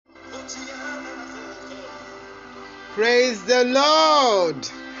Praise the Lord.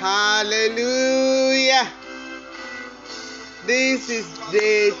 Hallelujah. This is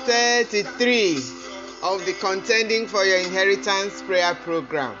day 33 of the Contending for Your Inheritance prayer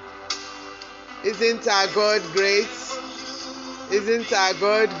program. Isn't our God great? Isn't our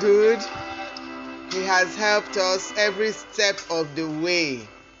God good? He has helped us every step of the way.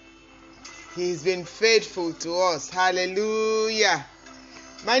 He's been faithful to us. Hallelujah.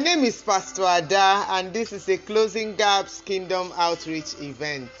 My name is Pastor Ada, and this is a Closing Gaps Kingdom Outreach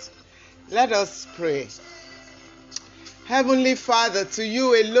event. Let us pray. Heavenly Father, to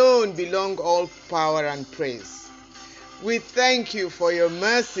you alone belong all power and praise. We thank you for your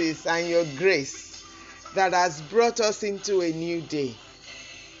mercies and your grace that has brought us into a new day.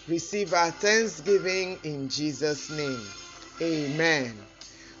 Receive our thanksgiving in Jesus' name. Amen.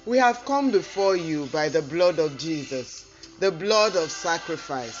 We have come before you by the blood of Jesus, the blood of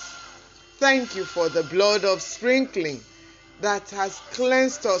sacrifice. Thank you for the blood of sprinkling that has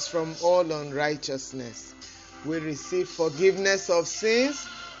cleansed us from all unrighteousness. We receive forgiveness of sins.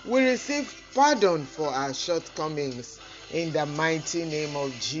 We receive pardon for our shortcomings in the mighty name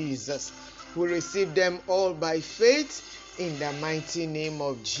of Jesus. We receive them all by faith in the mighty name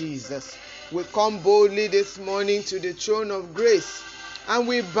of Jesus. We come boldly this morning to the throne of grace and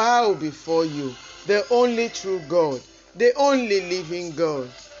we bow before you, the only true God, the only living God.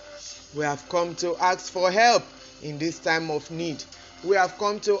 We have come to ask for help in this time of need. We have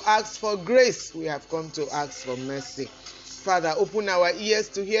come to ask for grace. We have come to ask for mercy. Father, open our ears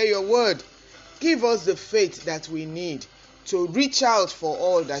to hear your word. Give us the faith that we need to reach out for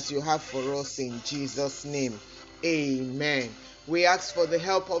all that you have for us in Jesus' name. Amen. We ask for the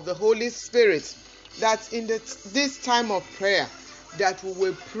help of the Holy Spirit that in this time of prayer, that we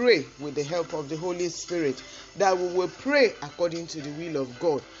will pray with the help of the Holy Spirit, that we will pray according to the will of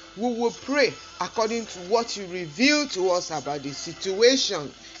God. We will pray according to what you reveal to us about the situation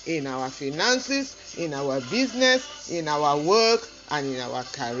in our finances, in our business, in our work, and in our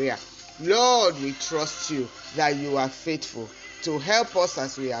career. Lord, we trust you that you are faithful to help us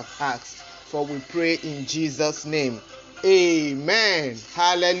as we have asked, for we pray in Jesus' name. Amen.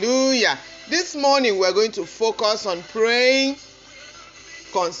 Hallelujah. This morning we're going to focus on praying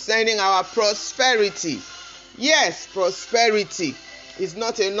concerning our prosperity. Yes, prosperity is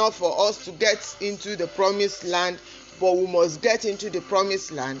not enough for us to get into the promised land, but we must get into the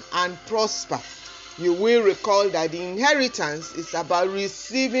promised land and prosper. You will recall that the inheritance is about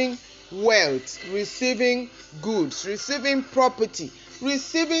receiving wealth, receiving goods, receiving property,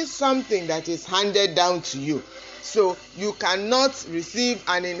 receiving something that is handed down to you. So you cannot receive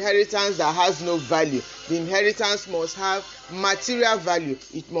an inheritance that has no value. The inheritance must have material value.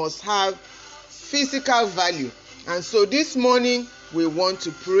 It must have physical value. And so this morning we want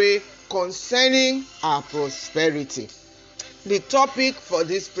to pray concerning our prosperity. The topic for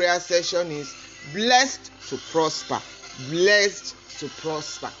this prayer session is blessed to prosper. Blessed to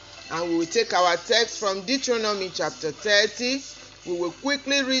prosper. And we will take our text from Deuteronomy chapter 30. We will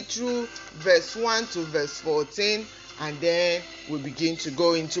quickly read through verse 1 to verse 14, and then we begin to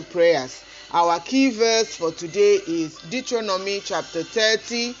go into prayers. Our key verse for today is Deuteronomy chapter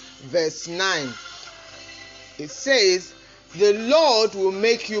 30, verse 9. It says, "The Lord will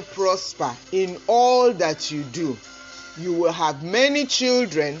make you prosper in all that you do. You will have many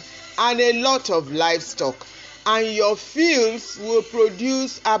children and a lot of livestock, and your fields will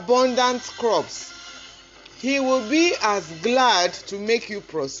produce abundant crops. He will be as glad to make you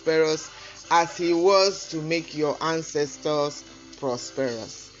prosperous as he was to make your ancestors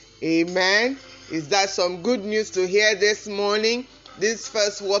prosperous." Amen. Is that some good news to hear this morning? This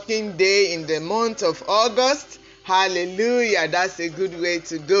first working day in the month of August. Hallelujah. That's a good way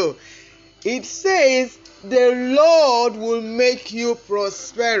to go. It says, the Lord will make you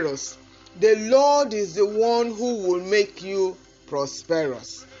prosperous. The Lord is the one who will make you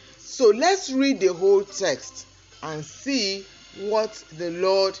prosperous. So let's read the whole text and see what the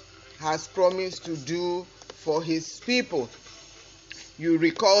Lord has promised to do for his people. You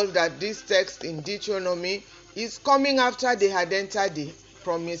recall that this text in Deuteronomy is coming after they had entered the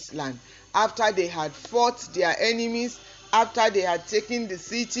promised land, after they had fought their enemies, after they had taken the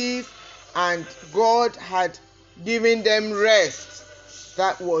cities, and God had given them rest.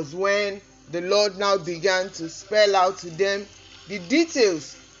 That was when the Lord now began to spell out to them the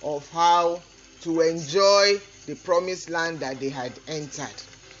details of how to enjoy the promised land that they had entered.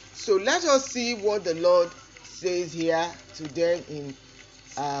 So let us see what the Lord says here to them in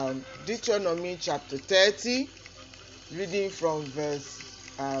Deuteronomy chapter 30, reading from verse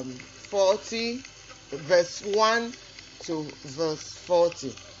 40, verse 1 to verse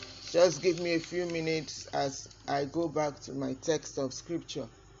 40. Just give me a few minutes as I go back to my text of scripture.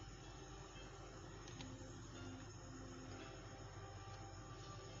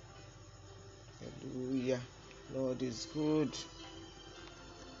 Hallelujah. Lord is good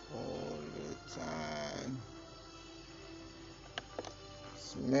all the time.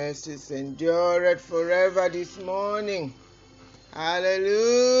 His mercies endureth forever this morning.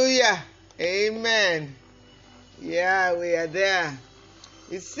 Hallelujah. Amen. Yeah, we are there.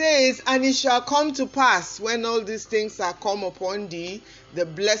 It says, and it shall come to pass when all these things are come upon thee, the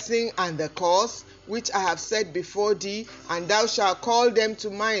blessing and the curse, which I have said before thee, and thou shalt call them to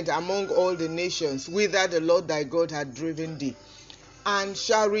mind among all the nations, whither the Lord thy God hath driven thee, and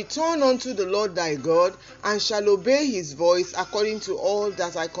shall return unto the Lord thy God, and shall obey his voice according to all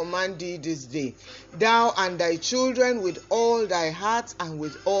that I command thee this day, thou and thy children with all thy heart and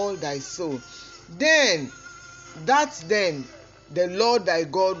with all thy soul. Then the Lord thy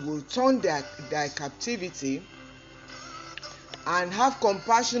God will turn thy captivity and have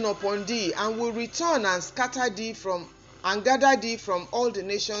compassion upon thee, and will return and scatter thee from and gather thee from all the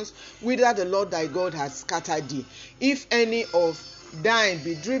nations whither the Lord thy God hath scattered thee. If any of thine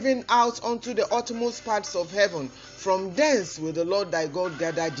be driven out unto the uttermost parts of heaven, from thence will the Lord thy God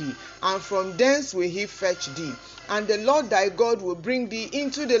gather thee, and from thence will he fetch thee. And the Lord thy God will bring thee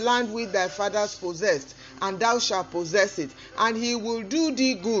into the land which thy fathers possessed, and thou shalt possess it, and he will do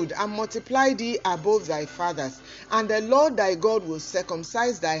thee good, and multiply thee above thy fathers. And the Lord thy God will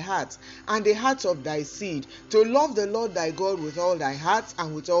circumcise thy heart, and the heart of thy seed, to love the Lord thy God with all thy heart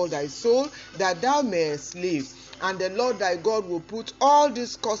and with all thy soul, that thou mayest live. And the Lord thy God will put all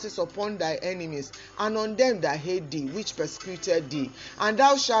these curses upon thy enemies, and on them that hate thee, which persecuted thee. And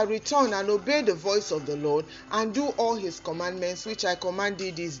thou shalt return and obey the voice of the Lord, and do all his commandments which I command thee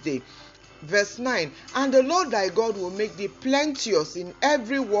this day. Verse 9, and the Lord thy God will make thee plenteous in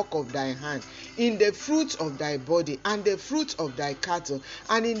every work of thy hand, in the fruit of thy body, and the fruit of thy cattle,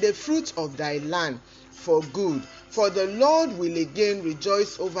 and in the fruit of thy land, for good. For the Lord will again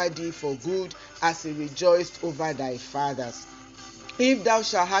rejoice over thee for good, as he rejoiced over thy fathers. If thou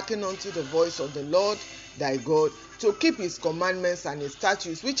shalt hearken unto the voice of the Lord thy God, to keep his commandments and his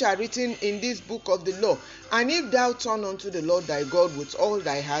statutes, which are written in this book of the law, and if thou turn unto the Lord thy God with all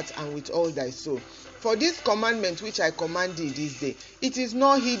thy heart and with all thy soul. For this commandment which I command thee this day, it is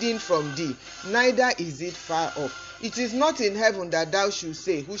not hidden from thee, neither is it far off. It is not in heaven, that thou shalt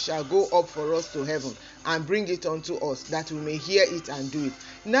say, who shall go up for us to heaven and bring it unto us, that we may hear it and do it.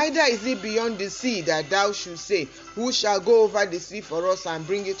 Neither is it beyond the sea, that thou shalt say, who shall go over the sea for us and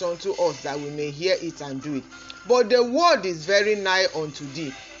bring it unto us, that we may hear it and do it. But the word is very nigh unto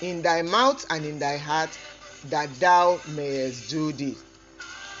thee, in thy mouth and in thy heart, that thou mayest do it.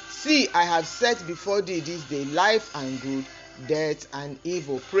 See, I have set before thee this day life and good, death and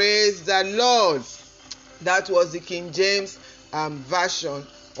evil. Praise the Lord. That was the King James version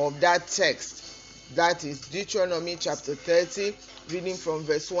of that text. That is Deuteronomy chapter 30, reading from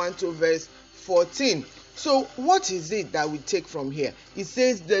verse 1 to verse 14. So what is it that we take from here? It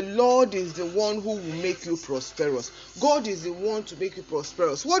says the Lord is the one who will make you prosperous. God is the one to make you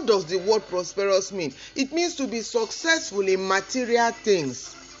prosperous. What does the word prosperous mean? It means to be successful in material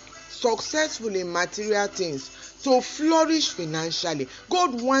things. Successful in material things. To flourish financially.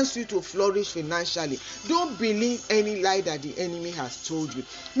 God wants you to flourish financially. Don't believe any lie that the enemy has told you.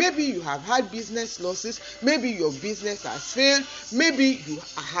 Maybe you have had business losses. Maybe your business has failed. Maybe you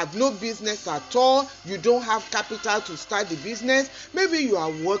have no business at all. You don't have capital to start the business. Maybe you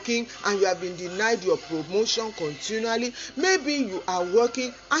are working and you have been denied your promotion continually. Maybe you are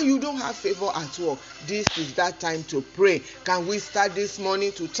working and you don't have favor at work. This is that time to pray. Can we start this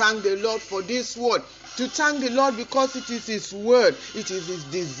morning to thank the Lord for this word? To thank the Lord because it is his word. It is his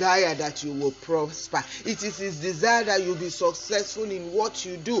desire that you will prosper. It is his desire that you be successful in what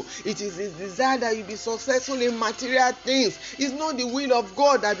you do. It is his desire that you be successful in material things. It's not the will of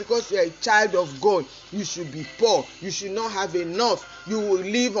God that because you are a child of God, you should be poor. You should not have enough. You will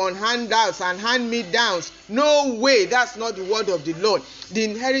live on handouts and hand-me-downs. No way. That's not the word of the Lord. The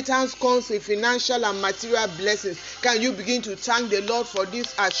inheritance comes with financial and material blessings. Can you begin to thank the Lord for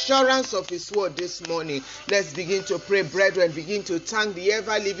this assurance of his word this morning? Let's begin to pray, brethren. Begin to thank the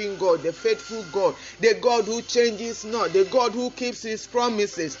ever-living God, the faithful God, the God who changes not, the God who keeps his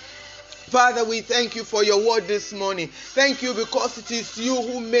promises. Father, we thank you for your word this morning. Thank you because it is you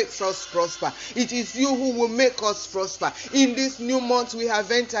who makes us prosper. It is you who will make us prosper. In this new month we have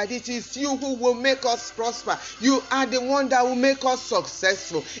entered, it is you who will make us prosper. You are the one that will make us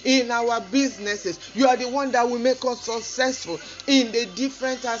successful in our businesses. You are the one that will make us successful in the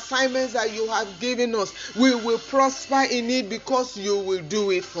different assignments that you have given us. We will prosper in it because you will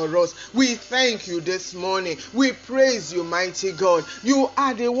do it for us. We thank you this morning. We praise you, mighty God. You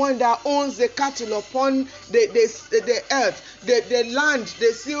are the one that owns the cattle upon the earth, the land,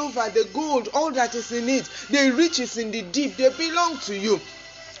 the silver, the gold, all that is in it, the riches in the deep, they belong to you.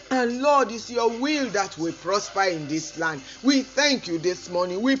 And Lord, it's your will that we prosper in this land. We thank you this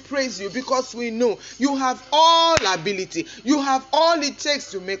morning. We praise you because we know you have all ability. You have all it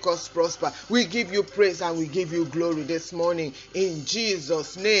takes to make us prosper. We give you praise and we give you glory this morning. In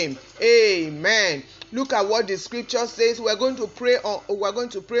Jesus' name, amen. Look at what the scripture says. We're going to pray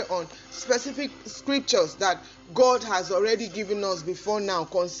on specific scriptures that God has already given us before now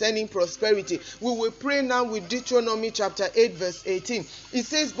concerning prosperity. We will pray now with Deuteronomy chapter 8 verse 18. It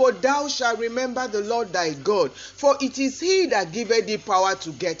says, "But thou shalt remember the Lord thy God, for it is he that giveth thee power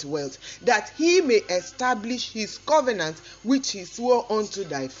to get wealth, that he may establish his covenant which he swore unto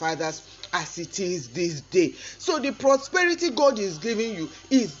thy fathers, as it is this day." So the prosperity God is giving you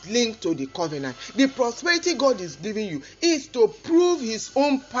is linked to the covenant. The prosperity God is giving you is to prove his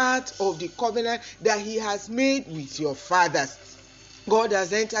own part of the covenant that he has made with your fathers. God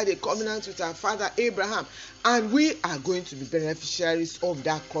has entered a covenant with our father Abraham, and we are going to be beneficiaries of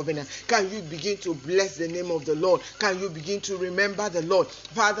that covenant. Can you begin to bless the name of the Lord? Can you begin to remember the Lord?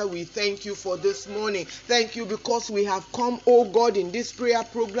 Father, we thank you for this morning. Thank you because we have come, oh God, in this prayer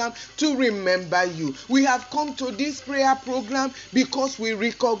program to remember you. We have come to this prayer program because we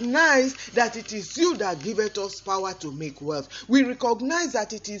recognize that it is you that giveth us power to make wealth. We recognize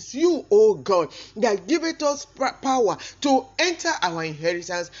that it is you, oh God, that giveth us power to enter our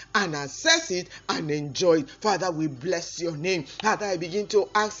inheritance and access it and enjoy it. Father, we bless your name. Father, I begin to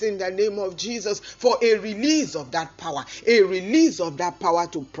ask in the name of Jesus for a release of that power, a release of that power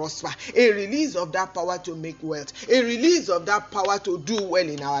to prosper, a release of that power to make wealth, a release of that power to do well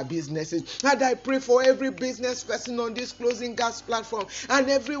in our businesses. And I pray for every business person on this Closing Gas platform and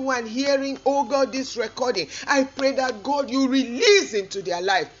everyone hearing, oh God, this recording. I pray that God, you release into their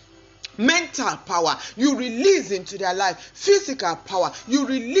life mental power, you release into their life physical power, you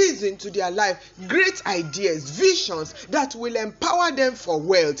release into their life great ideas, visions that will empower them for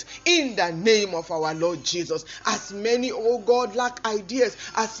wealth in the name of our Lord Jesus. As many, oh God, lack ideas,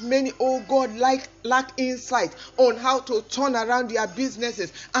 as many, oh God, lack insight on how to turn around their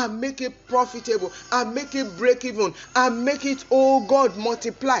businesses and make it profitable and make it break even and make it, oh God,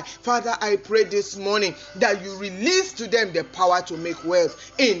 multiply. Father, I pray this morning that you release to them the power to make wealth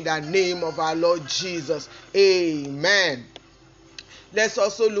in the name of our Lord Jesus. Amen. Let's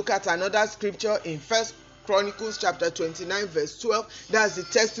also look at another scripture in 1 Chronicles chapter 29 verse 12. That's the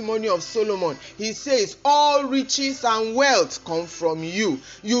testimony of Solomon. He says, "All riches and wealth come from you.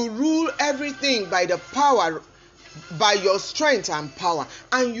 You rule everything by the power, by your strength and power,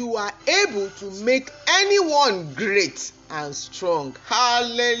 and you are able to make anyone great and strong."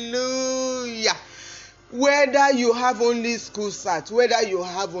 Hallelujah. Whether you have only school cert, whether you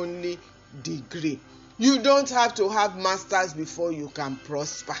have only degree, you don't have to have masters before you can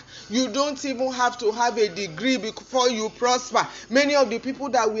prosper. You don't even have to have a degree before you prosper. Many of the people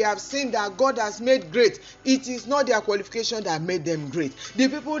that we have seen that God has made great, it is not their qualification that made them great. The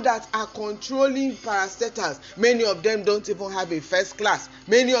people that are controlling parastatals, many of them don't even have a first class.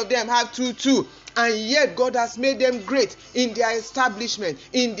 Many of them have 2-2. And yet God has made them great in their establishment,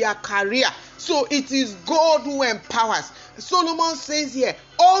 in their career. So it is God who empowers. Solomon says here,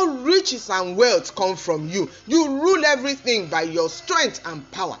 all riches and wealth come from you. You rule everything by your strength and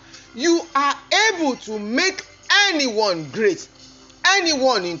power. You are able to make anyone great.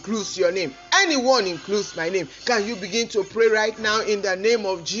 Anyone includes your name. Anyone includes my name. Can you begin to pray right now in the name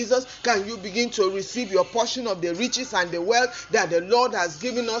of Jesus? Can you begin to receive your portion of the riches and the wealth that the Lord has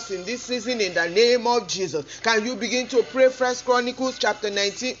given us in this season in the name of Jesus? Can you begin to pray? 1 Chronicles chapter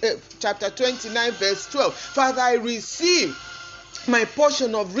 29 verse 12. Father, I receive my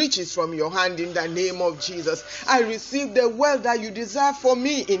portion of riches from your hand in the name of Jesus. I receive the wealth that you desire for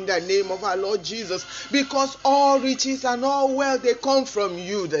me in the name of our Lord Jesus, because all riches and all wealth, they come from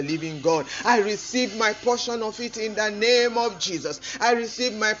you, the living God. I receive my portion of it in the name of Jesus. I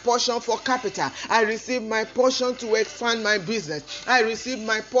receive my portion for capital. I receive my portion to expand my business. I receive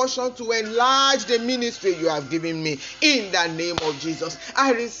my portion to enlarge the ministry you have given me in the name of Jesus.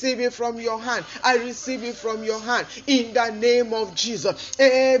 I receive it from your hand. I receive it from your hand in the name of of Jesus.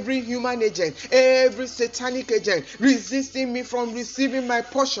 Every human agent, every satanic agent resisting me from receiving my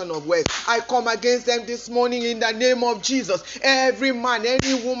portion of wealth, I come against them this morning in the name of Jesus. Every man,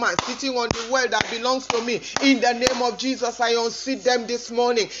 any woman sitting on the wealth that belongs to me, in the name of Jesus, I unseat them this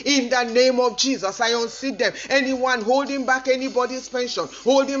morning. In the name of Jesus, I unseat them. Anyone holding back anybody's pension,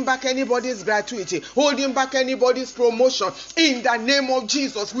 holding back anybody's gratuity, holding back anybody's promotion, in the name of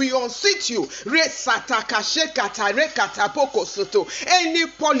Jesus, we unseat you. Any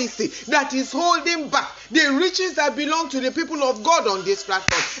policy that is holding back the riches that belong to the people of God on this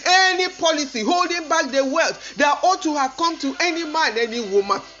platform, any policy holding back the wealth that ought to have come to any man, any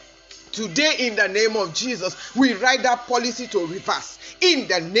woman, today, in the name of Jesus, we write that policy to reverse. In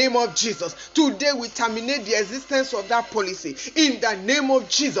the name of Jesus, today we terminate the existence of that policy. In the name of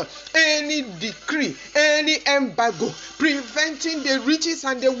Jesus, any decree, any embargo preventing the riches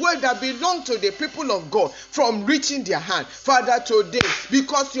and the wealth that belong to the people of God from reaching their hand, Father, today,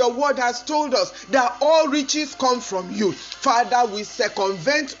 because your word has told us that all riches come from you, Father, we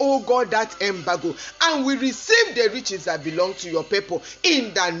circumvent, oh God, that embargo, and we receive the riches that belong to your people.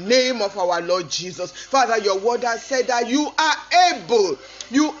 In the name of our Lord Jesus, Father, your word has said that you are able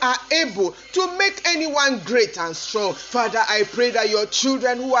to make anyone great and strong. Father, I pray that your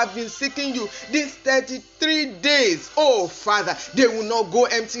children who have been seeking you these 33 days, oh Father, they will not go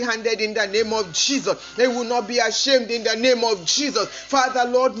empty-handed in the name of Jesus. They will not be ashamed in the name of Jesus. Father,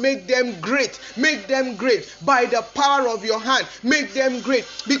 Lord, make them great. Make them great by the power of your hand. Make them great,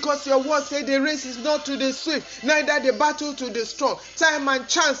 because your word said the race is not to the swift, neither the battle to the strong. Time and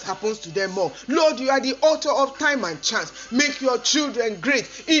chance happens to them all. Lord, you are the author of time and chance. Make your children great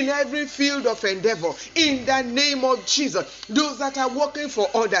in every field of endeavor. In the name of Jesus, those that are working for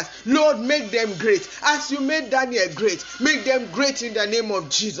others, Lord, make them great. As you made Daniel great, make them great in the name of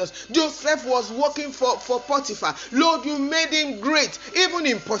Jesus. Joseph was working for Potiphar. Lord, you made him great even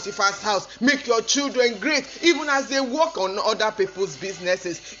in Potiphar's house. Make your children great even as they work on other people's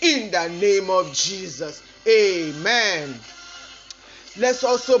businesses. In the name of Jesus. Amen. Let's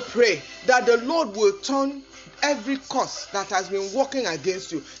also pray that the Lord will turn every curse that has been working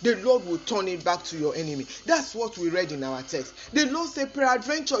against you, the Lord will turn it back to your enemy. That's what we read in our text. The Lord said,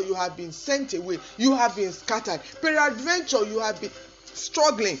 peradventure you have been sent away, you have been scattered. Peradventure you have been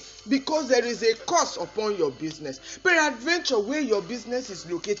struggling because there is a curse upon your business. Peradventure where your business is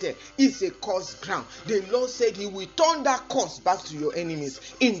located is a cursed ground. The Lord said he will turn that curse back to your enemies.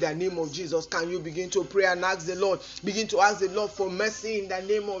 In the name of Jesus, can you begin to pray and ask the Lord? Begin to ask the Lord for mercy in the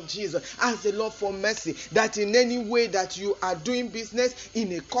name of Jesus. Ask the Lord for mercy, that in any way that you are doing business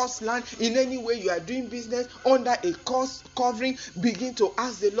in a cursed land, in any way you are doing business under a cursed covering, begin to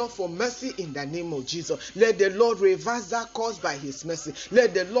ask the Lord for mercy in the name of Jesus. Let the Lord reverse that curse by his mercy.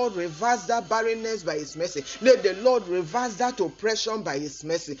 Let the Lord reverse that barrenness by his mercy. Let the Lord reverse that oppression by his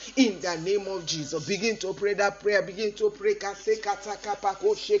mercy. In the name of Jesus, begin to pray that prayer. Begin to pray.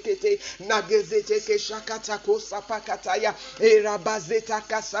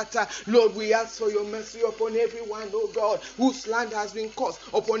 Lord, we ask for your mercy upon everyone, oh God, whose land has been cursed,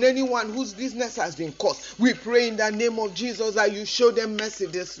 upon anyone whose business has been cursed. We pray in the name of Jesus that you show them mercy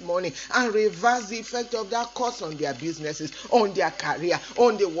this morning and reverse the effect of that curse on their businesses, on their career,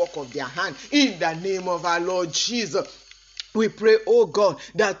 on the work of their hand. In the name of our Lord Jesus, we pray, oh God,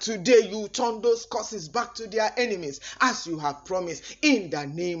 that today you turn those curses back to their enemies as you have promised. In the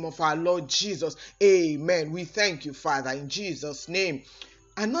name of our Lord Jesus. Amen. We thank you, Father, in Jesus' name.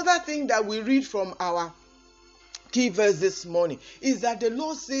 Another thing that we read from our key verse this morning is that the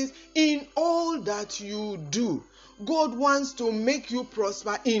Lord says, in all that you do, God wants to make you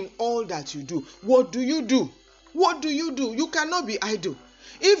prosper in all that you do. What do you do? What do you do? You cannot be idle.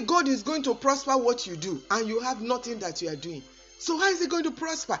 If God is going to prosper what you do and you have nothing that you are doing, so how is it going to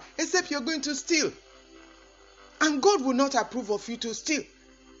prosper? Except you're going to steal. And God will not approve of you to steal.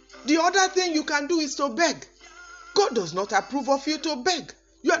 The other thing you can do is to beg. God does not approve of you to beg.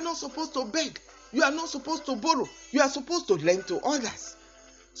 You are not supposed to beg. You are not supposed to borrow. You are supposed to lend to others.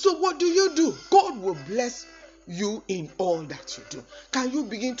 So what do? God will bless you in all that you do. Can you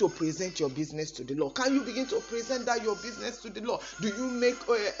begin to present your business to the Lord? Can you begin to present that your business to the Lord? Do you make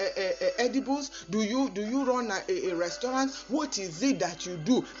edibles? Do you run a restaurant? What is it that you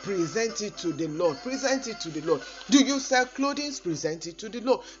do? Present it to the Lord. Present it to the Lord. Do you sell clothing? Present it to the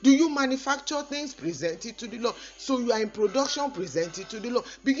Lord. Do you manufacture things? Present it to the Lord. So you are in production? Present it to the Lord.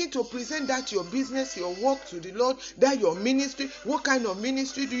 Begin to present that your business, your work to the Lord, that your ministry. What kind of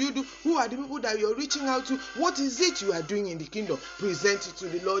ministry do you do? Who are the people that you're reaching out to? What is it you are doing in the kingdom? Present it to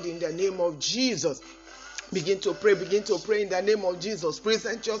the Lord in the name of Jesus. Begin to pray in the name of Jesus.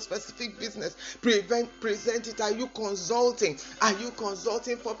 Present your specific business. Present it. Are you consulting? Are you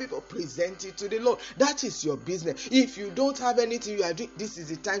consulting for people? Present it to the Lord. That is your business. If you don't have anything you are doing, this is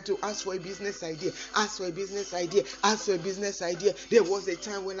the time to ask for a business idea. Ask for a business idea. Ask for a business idea. There was a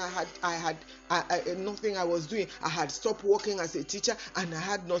time when I had nothing I was doing. I had stopped working as a teacher and I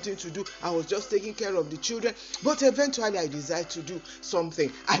had nothing to do. I was just taking care of the children. But eventually I decided to do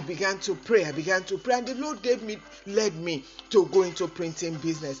something. I began to pray, and the Lord led me to go into printing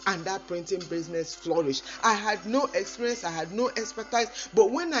business, and that printing business flourished. I had no experience, I had no expertise, but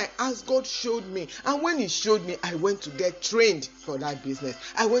when I asked, God showed me, and when He showed me, I went to get trained for that business.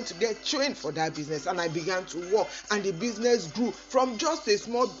 And I began to work, and the business grew from just a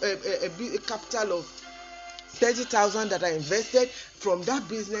small capital of 30,000 that I invested. From that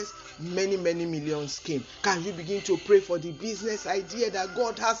business, many millions came. Can you begin to pray for the business idea that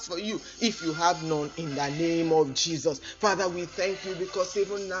God has for you if you have none, in the name of Jesus? Father, we thank you because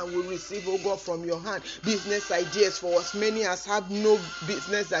even now we receive, oh God, from your hand business ideas for us. Many as have no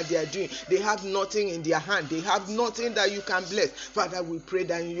business that they are doing. They have nothing in their hand. They have nothing that you can bless. Father, we pray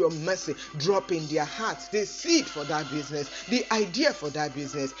that in your mercy, drop in their hearts the seed for that business, the idea for that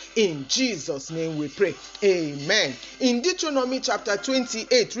business. In Jesus' name we pray. Amen. In Deuteronomy chapter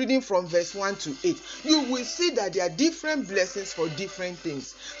 28, reading from verse 1 to 8, you will see that there are different blessings for different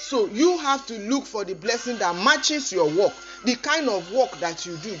things. So you have to look for the blessing that matches your work, the kind of work that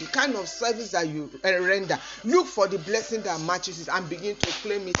you do, the kind of service that you render. Look for the blessing that matches it and begin to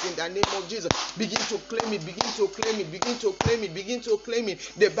claim it in the name of Jesus. Begin to claim it, begin to claim it, begin to claim it, begin to claim it.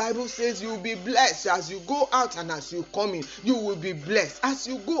 The Bible says you will be blessed as you go out and as you come in. You will be blessed as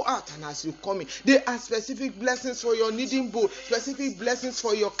you go out and as you come in. There are specific blessings for your kneading bowl, specific blessings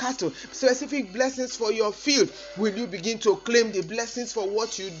for your cattle, specific blessings for your field. Will you begin to claim the blessings for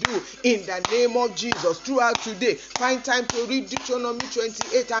what you do in the name of Jesus? Throughout today, find time to read Deuteronomy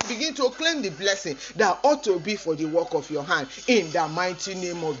 28 and begin to claim the blessing that ought to be for the work of your hand in the mighty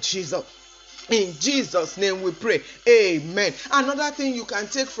name of Jesus. In Jesus' name we pray. Amen. Another thing you can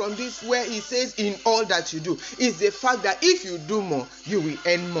take from this, where he says in all that you do, is the fact that if you do more, you will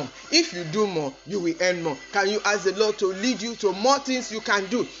earn more. If you do more, you will earn more. Can you ask the Lord to lead you to more things you can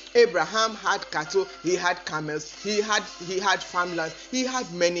do? Abraham had cattle, he had camels, he had farmlands, he had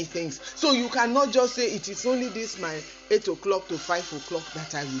many things. So you cannot just say it is only this my 8 o'clock to 5 o'clock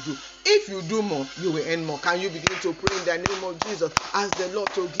that I will do. If you do more, you will earn more. Can you begin to pray in the name of Jesus? Ask the Lord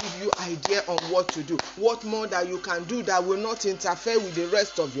to give you idea on what to do. What more that you can do that will not interfere with the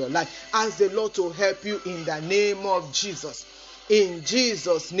rest of your life. Ask the Lord to help you in the name of Jesus. In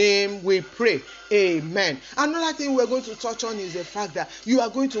Jesus' name we pray. Amen. Another thing we're going to touch on is the fact that you are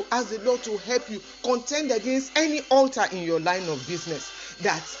going to ask the Lord to help you contend against any altar in your line of business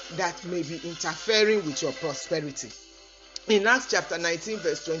that may be interfering with your prosperity. In Acts chapter 19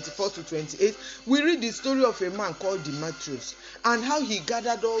 verse 24 to 28, we read the story of a man called Demetrius and how he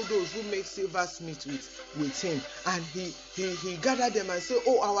gathered all those who make silversmith with him, and he gathered them and said,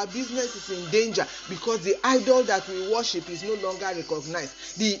 oh, our business is in danger because the idol that we worship is no longer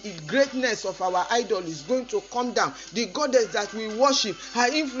recognized. The greatness of our idol is going to come down. The goddess that we worship,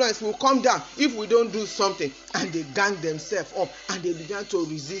 her influence will come down if we don't do something. And they ganged themselves up and they began to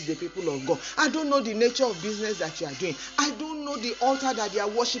resist the people of God. I don't know the nature of business that you are doing. I don't know the altar that they are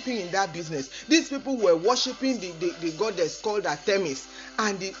worshiping in that business. These people were worshiping the goddess called Artemis,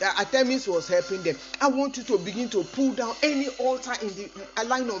 and the Artemis was helping them. I want you to begin to pull down any altar in the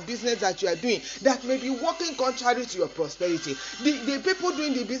line of business that you are doing that may be working contrary to your prosperity. The people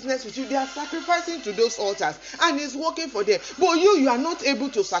doing the business with you, they are sacrificing to those altars and it's working for them. But you are not able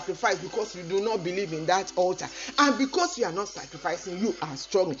to sacrifice because you do not believe in that altar. And because you are not sacrificing, you are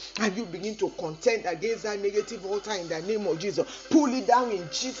struggling. And you begin to contend against that negative altar in the name of Jesus. Pull it down in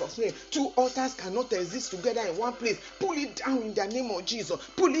Jesus' name. Two altars cannot exist together in one place. Pull it down in the name of Jesus.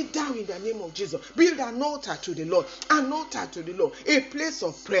 Pull it down in the name of Jesus. Build an altar to the Lord. An altar to the Lord. A place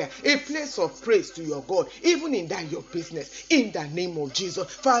of prayer. A place of praise to your God. Even in that your business. In the name of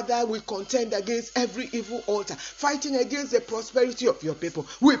Jesus. Father, we contend against every evil altar. Fighting against the prosperity of your people.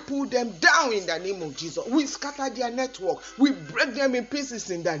 We pull them down in the name of Jesus. We scatter their network. We break them in pieces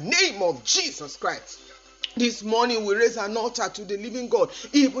in the name of Jesus Christ. This morning we raise an altar to the living God,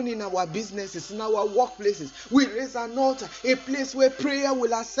 even in our businesses, in our workplaces. We raise an altar, a place where prayer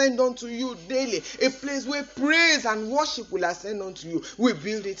will ascend unto you daily, a place where praise and worship will ascend unto you. We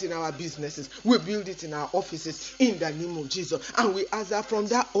build it in our businesses, we build it in our offices, in the name of Jesus. And we ask that from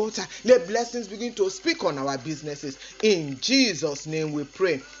that altar, let blessings begin to speak on our businesses. In Jesus' name we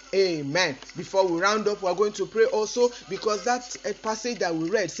pray. Amen. Before we round up, we are going to pray also, because that passage that we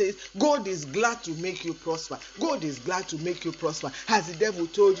read says, God is glad to make you prosper. prosper. God is glad to make you prosper. Has the devil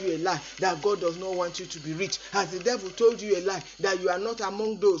told you a lie that God does not want you to be rich? Has the devil told you a lie that you are not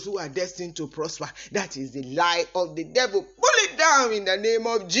among those who are destined to prosper? That is the lie of the devil. Pull it down in the name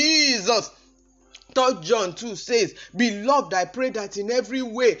of Jesus. 3 John 2 says, Beloved, I pray that in every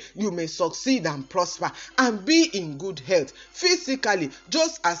way you may succeed and prosper and be in good health physically,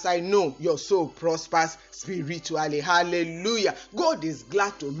 just as I know your soul prospers spiritually. Hallelujah. God is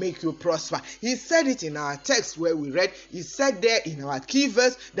glad to make you prosper. He said it in our text where we read. He said there in our key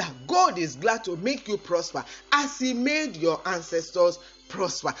verse that God is glad to make you prosper as He made your ancestors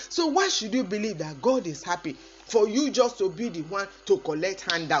prosper. So why should you believe that God is happy for you just to be the one to collect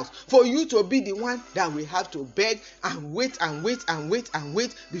handouts, for you to be the one that will have to beg and wait and wait and wait and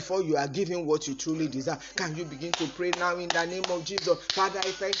wait before you are given what you truly deserve? Can you begin to pray now in the name of Jesus? Father, I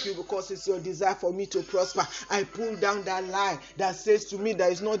thank you because it's your desire for me to prosper. I pull down that lie that says to me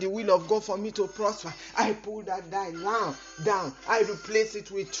that it's not the will of God for me to prosper. I pull that lie down. I replace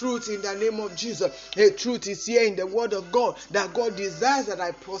it with truth in the name of Jesus. The truth is here in the word of God, that God desires that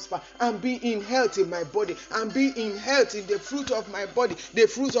I prosper and be in health in my body and be in health in the fruit of my body, the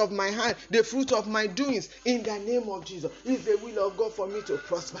fruit of my hand, the fruit of my doings in the name of Jesus. It's the will of God for me to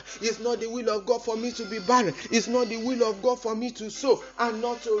prosper. It's not the will of God for me to be barren. It's not the will of God for me to sow and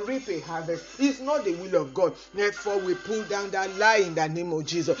not to reap a harvest. It's not the will of God. Therefore, we pull down that lie in the name of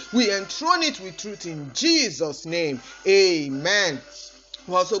Jesus. We enthrone it with truth in Jesus' name. Amen.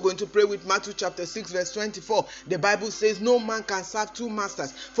 We're also going to pray with Matthew chapter 6 verse 24. The Bible says no man can serve two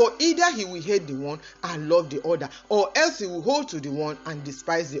masters, for either he will hate the one and love the other, or else he will hold to the one and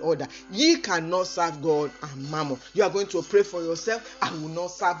despise the other. Ye cannot serve God and mammon. You are going to pray for yourself. I will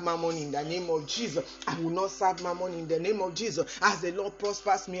not serve mammon in the name of Jesus. I will not serve mammon in the name of Jesus. As the Lord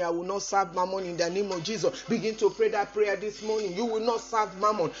prospers me, I will not serve mammon in the name of Jesus. Begin to pray that prayer this morning. You will not serve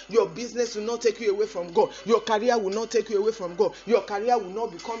mammon. Your business will not take you away from God. Your career will not take you away from God. Your career will not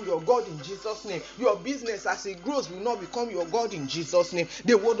become your God in Jesus' name. Your business as it grows will not become your God in Jesus' name.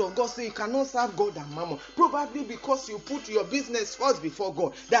 The word of God says you cannot serve God and mammon. Probably because you put your business first before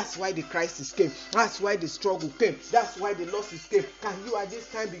God. That's why the crisis came. That's why the struggle came. That's why the losses came. Can you at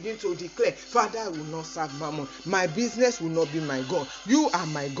this time begin to declare, Father, I will not serve mammon. My business will not be my God. You are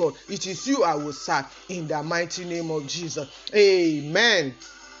my God. It is you I will serve in the mighty name of Jesus. Amen.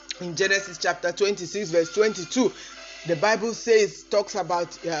 In Genesis chapter 26 verse 22, the Bible talks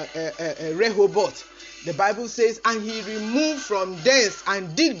about Rehoboth. The Bible says, and he removed from thence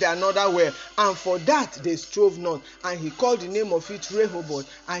and digged another well, and for that they strove not. And he called the name of it Rehoboth,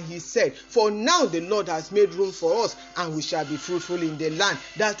 and he said, for now the Lord has made room for us, and we shall be fruitful in the land.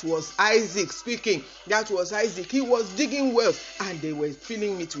 That was Isaac speaking. That was Isaac. He was digging wells, and they were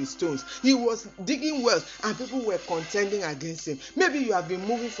filling it with stones. He was digging wells, and people were contending against him. Maybe you have been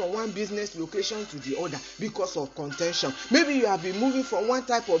moving from one business location to the other because of contention. Maybe you have been moving from one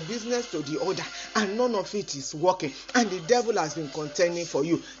type of business to the other, and none of it is working, and the devil has been contending for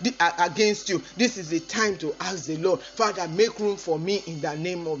you against you. This is the time to ask the Lord, Father, make room for me in the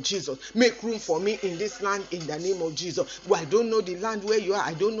name of Jesus. Make room for me in this land in the name of Jesus. Well, I don't know the land where you are,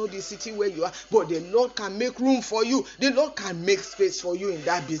 I don't know the city where you are, but the Lord can make room for you. The Lord can make space for you in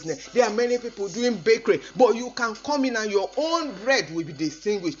that business. There are many people doing bakery, but you can come in and your own bread will be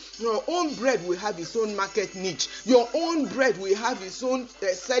distinguished. Your own bread will have its own market niche. Your own bread will have its own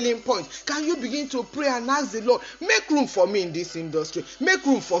selling point. Can you begin to pray and ask the Lord, make room for me in this industry, make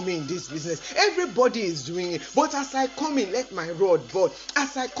room for me in this business? Everybody is doing it, but as I come in, let my rod burn.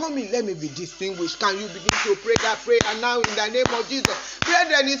 As I come in, let me be distinguished. Can you begin to pray that prayer now in the name of Jesus?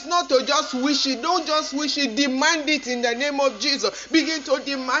 Brethren, it's not to just wish it. Don't just wish it. Demand it in the name of Jesus. Begin to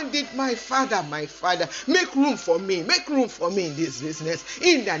demand it. My Father, make room for me. Make room for me in this business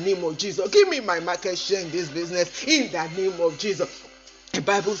in the name of Jesus. Give me my market share in this business in the name of Jesus. The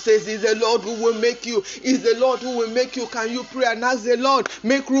Bible says it's the Lord who will make you. It's the Lord who will make you. Can you pray and ask the Lord,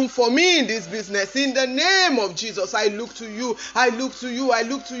 make room for me in this business in the name of Jesus? I look to you. I look to you. I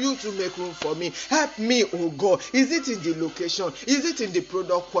look to you to make room for me. Help me, oh God. Is it in the location? Is it in the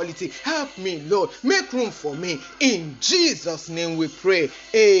product quality? Help me, Lord. Make room for me. In Jesus' name we pray.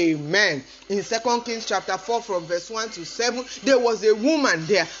 Amen. In 2 Kings chapter 4 from verse 1 to 7, there was a woman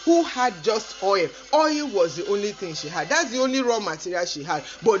there who had just oil. Oil was the only thing she had. That's the only raw material she he had,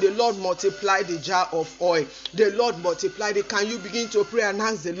 but the Lord multiplied the jar of oil. The Lord multiplied it. Can you begin to pray and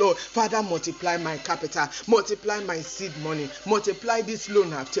ask the Lord, Father, multiply my capital, multiply my seed money, multiply this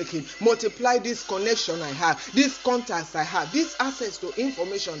loan I've taken, multiply this connection I have, these contacts I have, this access to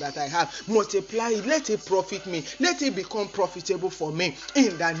information that I have, multiply it. Let it profit me. Let it become profitable for me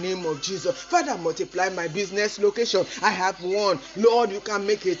in the name of Jesus. Father, multiply my business location. I have 1. Lord, you can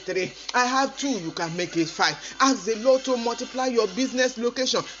make it 3. I have 2. You can make it 5. Ask the Lord to multiply your business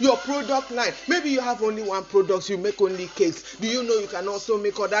location, your product line. Maybe you have only 1 product, you make only cakes. Do you know you can also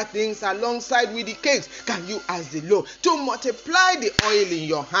make other things alongside with the cakes? Can you ask the Lord to multiply the oil in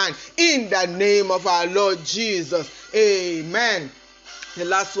your hand in the name of our Lord Jesus? Amen. The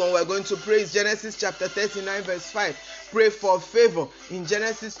last one we're going to pray is Genesis chapter 39 verse 5. Pray for favor. In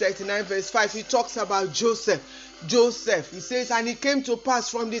Genesis 39 verse 5, he talks about Joseph, he says, and it came to pass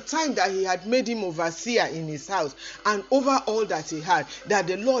from the time that he had made him overseer in his house and over all that he had, that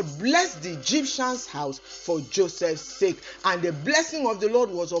the Lord blessed the Egyptian's house for Joseph's sake. And the blessing of the Lord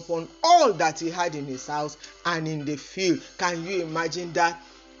was upon all that he had in his house and in the field. Can you imagine that?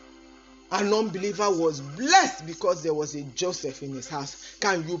 An unbeliever was blessed because there was a Joseph in his house.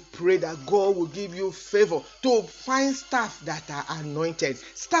 Can you pray that God will give you favor to find staff that are anointed,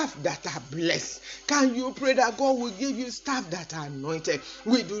 staff that are blessed? Can you pray that God will give you staff that are anointed?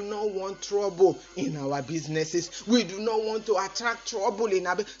 We do not want trouble in our businesses. We do not want to attract trouble in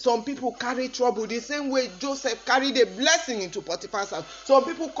our business. Some people carry trouble the same way Joseph carried a blessing into Potiphar's house. Some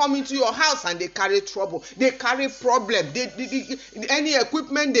people come into your house and they carry trouble. They carry problem. Any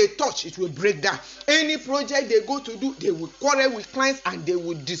equipment they touch, it will break down. Any project they go to do, they will quarrel with clients and they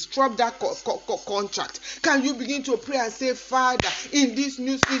will disrupt that contract. Can you begin to pray and say, Father, in this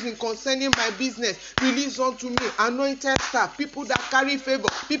new season concerning my business, release unto me anointed staff, people that carry favor,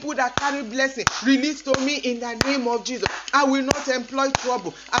 people that carry blessing, release to me in the name of Jesus. I will not employ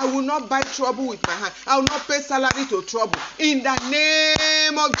trouble. I will not buy trouble with my hand. I will not pay salary to trouble in the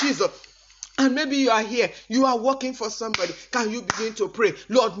name of Jesus. And maybe you are here, you are working for somebody. Can you begin to pray?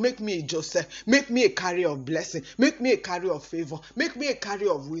 Lord, make me a Joseph. Make me a carrier of blessing. Make me a carrier of favor. Make me a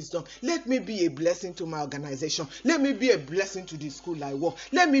carrier of wisdom. Let me be a blessing to my organization. Let me be a blessing to the school I work.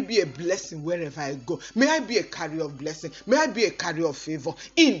 Let me be a blessing wherever I go. May I be a carrier of blessing. May I be a carrier of favor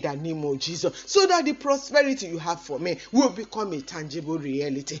in the name of Jesus, so that the prosperity you have for me will become a tangible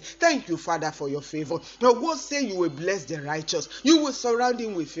reality. Thank you, Father, for your favor. Now, what say you will bless the righteous? You will surround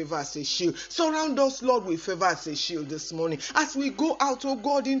him with favor as a shield. Surround us, Lord, with favor as a shield this morning. As we go out, oh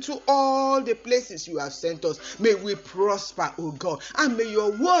God, into all the places you have sent us, may we prosper, oh God, and may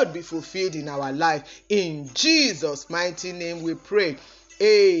your word be fulfilled in our life. In Jesus' mighty name we pray.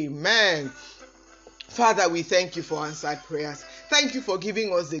 Amen. Father, we thank you for answered prayers. Thank you for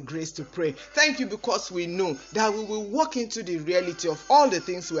giving us the grace to pray. Thank you because we know that we will walk into the reality of all the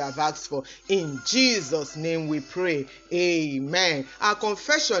things we have asked for. In Jesus' name we pray. Amen. Our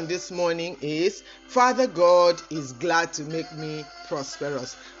confession this morning is, Father God is glad to make me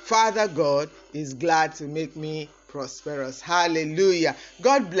prosperous. Father God is glad to make me prosperous. Hallelujah.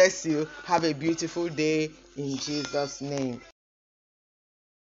 God bless you. Have a beautiful day in Jesus' name.